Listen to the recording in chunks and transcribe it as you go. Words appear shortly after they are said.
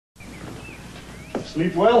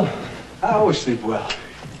Sleep well? I always sleep well.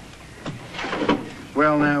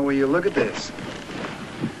 Well, now, will you look at this?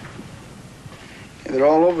 Yeah, they're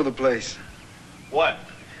all over the place. What?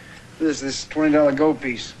 This $20 gold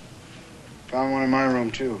piece. Found one in my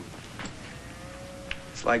room, too.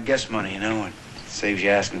 It's like guest money, you know? It saves you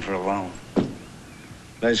asking for a loan.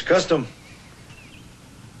 Nice custom.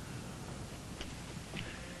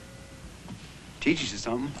 Teaches you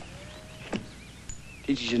something.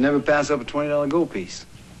 Teaches you never pass up a $20 gold piece.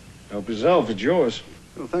 Help yourself, it's yours.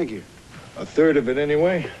 Oh, thank you. A third of it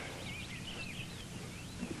anyway.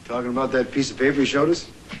 Talking about that piece of paper you showed us?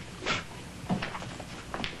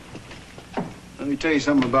 Let me tell you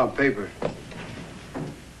something about paper.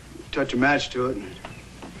 Touch a match to it and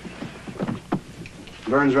it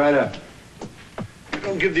burns right up. You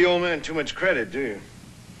don't give the old man too much credit, do you?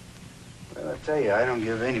 Well, I tell you, I don't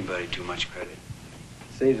give anybody too much credit.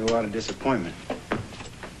 It saves a lot of disappointment.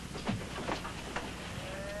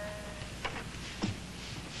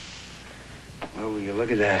 Well, will you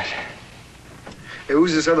look at that? Hey,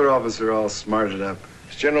 who's this other officer all smarted up?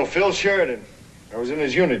 It's General Phil Sheridan. I was in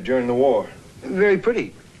his unit during the war. Very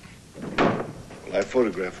pretty. Well, I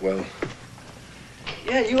photograph well.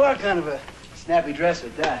 Yeah, you are kind of a snappy dress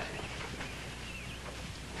at that.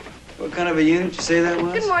 What kind of a unit did you say that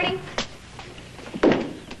was? Good morning.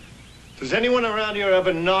 Does anyone around here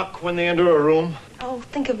ever knock when they enter a room? Oh,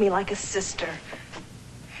 think of me like a sister.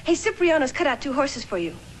 Hey, Cipriano's cut out 2 horses for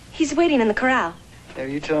you. He's waiting in the corral. Yeah,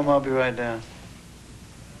 you tell him I'll be right down.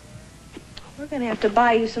 We're gonna have to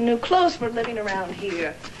buy you some new clothes for living around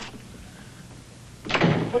here.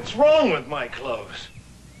 What's wrong with my clothes?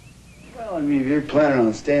 Well, I mean, if you're planning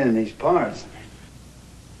on staying in these parts,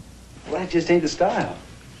 well, that just ain't the style.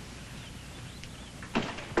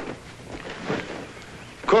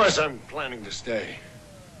 Of course I'm planning to stay.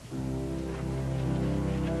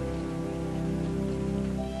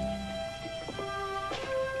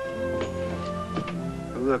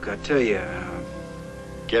 Look, I tell you,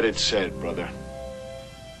 Get it said, brother.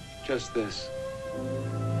 just this.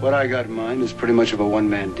 What I got in mind is pretty much of a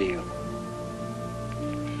one-man deal.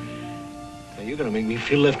 Now, you're gonna make me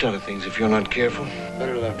feel left out of things if you're not careful.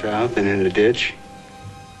 Better left out than in a ditch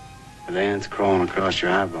with ants crawling across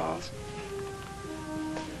your eyeballs.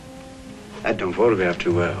 That don't photograph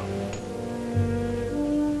too well.